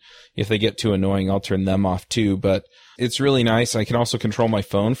notifications, and if they get too annoying, I'll turn them off too. But it's really nice. I can also control my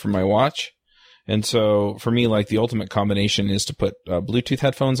phone from my watch. And so for me, like the ultimate combination is to put Bluetooth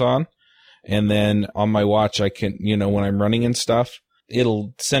headphones on. And then on my watch, I can, when I'm running and stuff,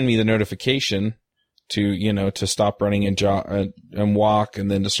 it'll send me the notification to, to stop running and walk, and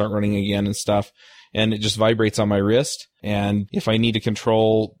then to start running again and stuff. And it just vibrates on my wrist. And if I need to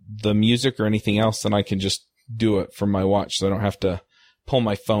control the music or anything else, then I can just do it from my watch. So I don't have to pull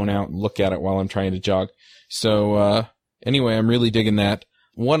my phone out and look at it while I'm trying to jog. So, anyway, I'm really digging that.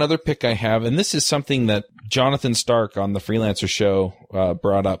 One other pick I have, and this is something that Jonathan Stark on the Freelancer Show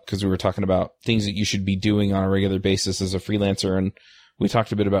brought up, because we were talking about things that you should be doing on a regular basis as a freelancer, and we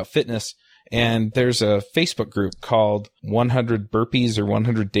talked a bit about fitness. And there's a Facebook group called 100 Burpees or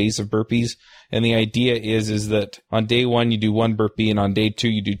 100 Days of Burpees. And the idea is that on day 1, you do 1 burpee, and on day 2,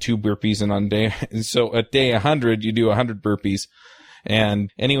 you do 2 burpees, and so at day 100, you do 100 burpees. And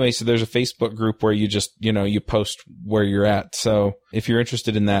anyway, so there's a Facebook group where you just, you post where you're at. So if you're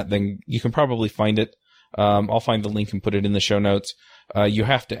interested in that, then you can probably find it. I'll find the link and put it in the show notes. You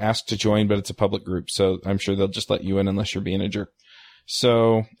have to ask to join, but it's a public group, so I'm sure they'll just let you in unless you're being a jerk.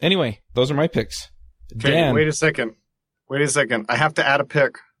 So anyway, those are my picks. Okay, Dan. Wait a second. I have to add a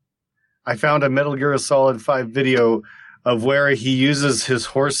pick. I found a Metal Gear Solid 5 video of where he uses his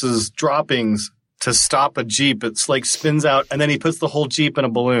horse's droppings to stop a Jeep. It's like spins out, and then he puts the whole Jeep in a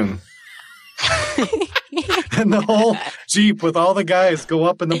balloon. And the whole Jeep with all the guys go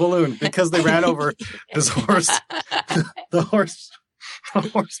up in the balloon because they ran over his horse. The horse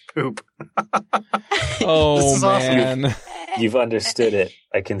poop. Oh, man. Awesome. You've understood it.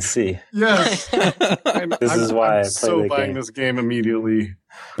 I can see. Yes. This is why I play so the buying game. this game immediately.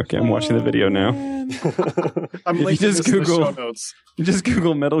 Okay, I'm watching the video now. I'm If you linking just this in the Google- show notes. You just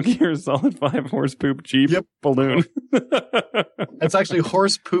Google Metal Gear Solid 5 horse poop Jeep Yep. balloon. It's actually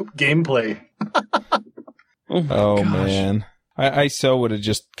horse poop gameplay. Oh, my Oh, gosh. man. I so would have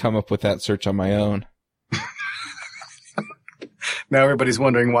just come up with that search on my own. Now everybody's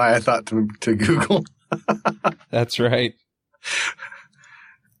wondering why I thought to Google. That's right.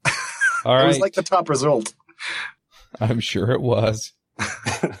 All It right. was like the top result. I'm sure it was.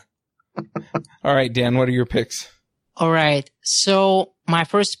 All right, Dan, what are your picks? All right. So my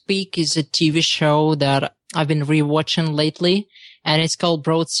first pick is a TV show that I've been rewatching lately, and it's called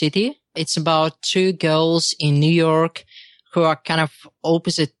Broad City. It's about 2 girls in New York who are kind of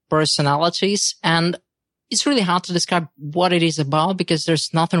opposite personalities, and it's really hard to describe what it is about because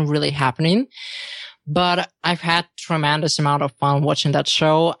there's nothing really happening. But I've had tremendous amount of fun watching that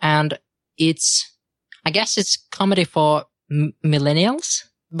show, and I guess it's comedy for millennials.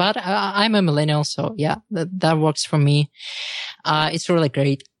 But I'm a millennial, so yeah, that works for me. It's really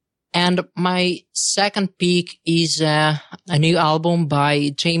great. And my second pick is a new album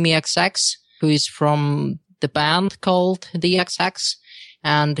by Jamie XX, who is from the band called The XX.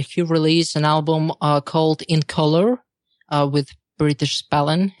 And he released an album called In Color with British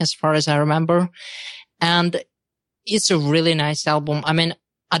spelling, as far as I remember. And it's a really nice album. I mean,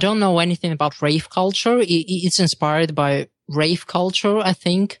 I don't know anything about rave culture. It's inspired by rave culture, I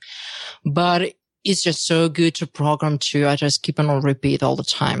think, but it's just so good to program to. I just keep it on repeat all the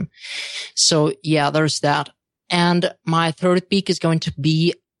time. So yeah, there's that. And my third pick is going to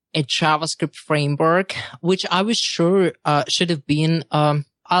be a JavaScript framework, which I was sure should have been. I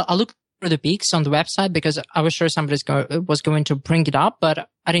looked for the picks on the website because I was sure somebody was going to bring it up, but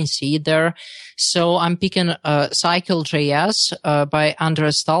I didn't see it there. So I'm picking Cycle.js by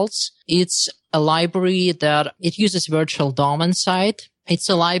Andreas Stoltz. It's a library that it uses virtual DOM inside. It's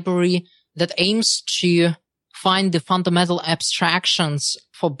a library that aims to find the fundamental abstractions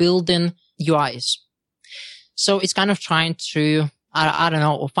for building UIs. So it's kind of trying to, I don't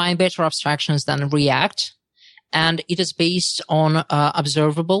know, find better abstractions than React. And it is based on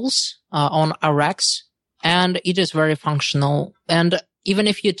observables, on Rx, and it is very functional. And even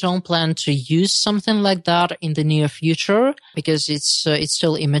if you don't plan to use something like that in the near future, because it's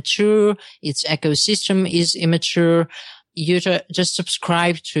still immature, its ecosystem is immature, you just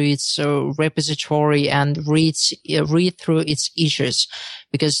subscribe to its repository and read through its issues,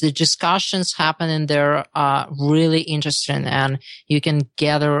 because the discussions happening there are really interesting, and you can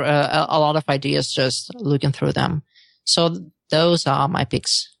gather a lot of ideas just looking through them. So those are my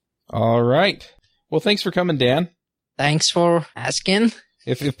picks. All right. Well, thanks for coming, Dan. Thanks for asking.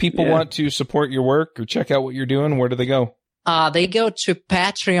 If people want to support your work or check out what you're doing, where do they go? They go to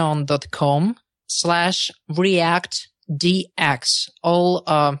patreon.com/ReactDX,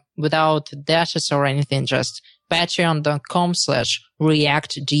 all without dashes or anything, just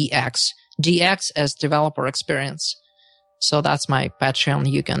patreon.com/ReactDX. DX as developer experience. So that's my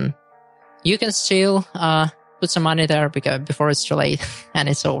Patreon. You can still put some money there before it's too late and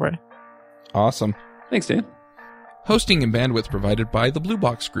it's over. Awesome. Thanks, Dan. Hosting and bandwidth provided by the Blue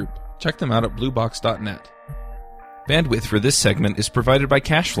Box Group. Check them out at bluebox.net. Bandwidth for this segment is provided by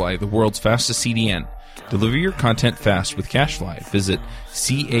CacheFly, the world's fastest CDN. Deliver your content fast with CacheFly. Visit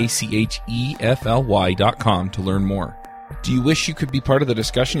CACHEFLY.com to learn more. Do you wish you could be part of the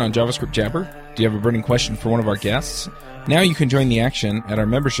discussion on JavaScript Jabber? Do you have a burning question for one of our guests? Now you can join the action at our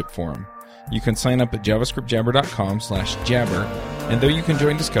membership forum. You can sign up at javascriptjabber.com/jabber, and there you can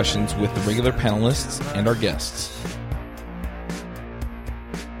join discussions with the regular panelists and our guests.